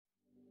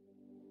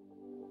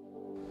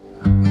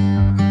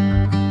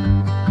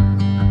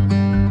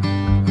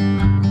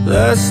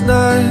Last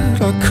night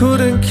I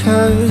couldn't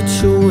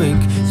catch a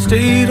wink.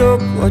 Stayed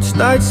up, watched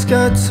night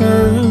sky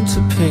turn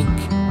to pink.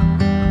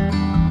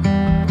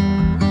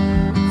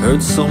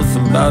 Heard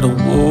something about a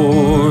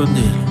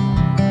warning.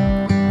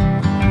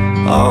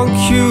 On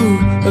cue,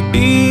 a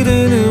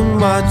beating in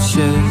my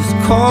chest,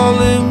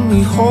 calling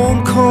me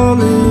home,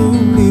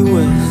 calling me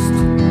west.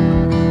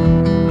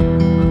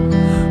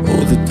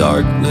 Oh, the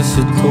darkness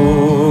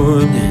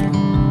adorning.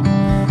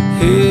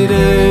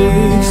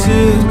 Headaches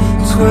at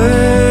 25.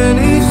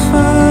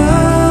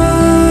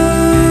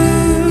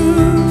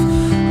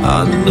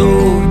 I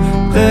know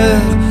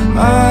that I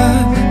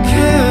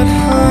can't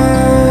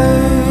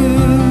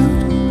hide.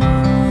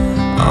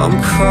 I'm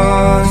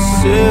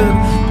crossing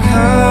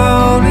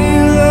county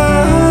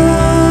lines.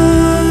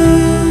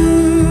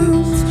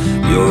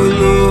 Your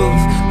love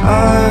I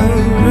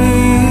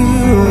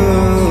realize.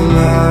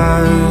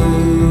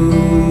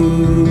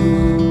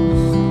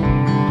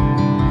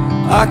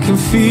 I can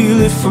feel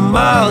it from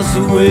miles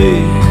away.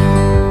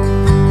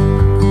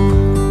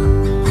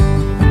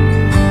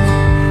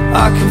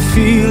 I can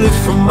feel it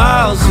from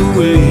miles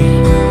away.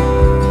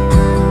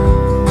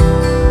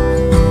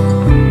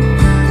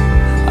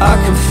 I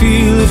can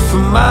feel it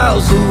from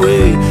miles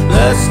away.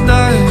 Last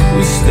night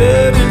we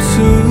stared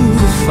into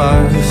the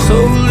fire. So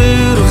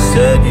little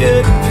said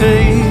yet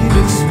pain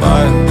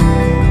expired.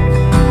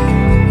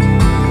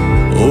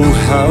 Oh,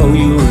 how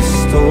you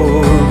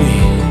restore me.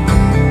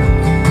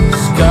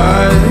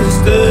 Skies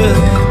that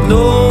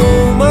know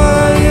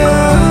my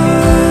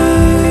eyes,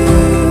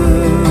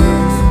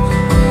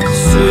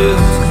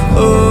 stripped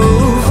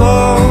of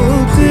all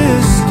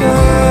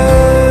disguise,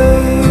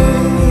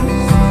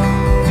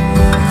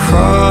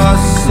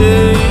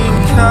 crossing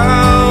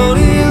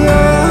county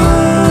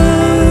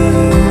lines.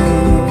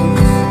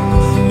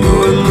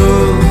 Your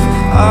love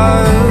I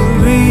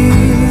realize.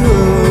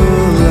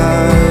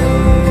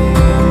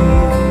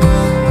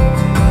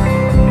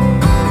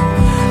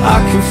 I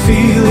can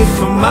feel it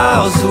from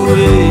miles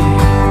away.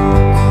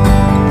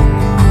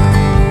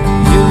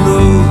 Your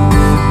love,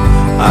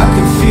 I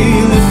can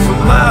feel it from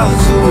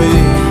miles away.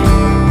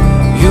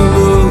 Your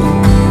love,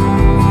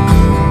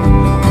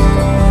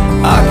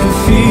 I can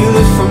feel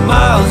it from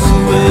miles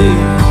away.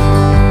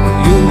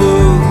 Your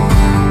love,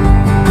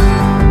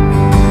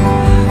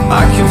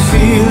 I can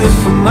feel it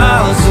from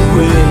miles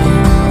away.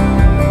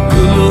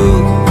 Your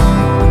love,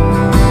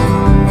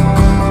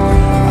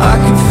 I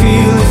can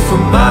feel it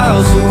from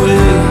miles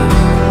away.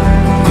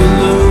 Your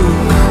love,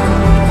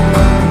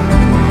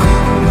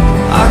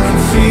 I can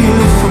feel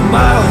it from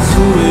miles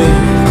away.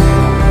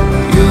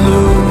 Your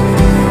love,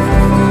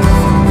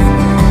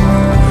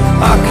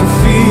 I can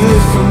feel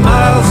it from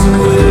miles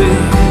away.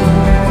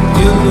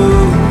 Your love.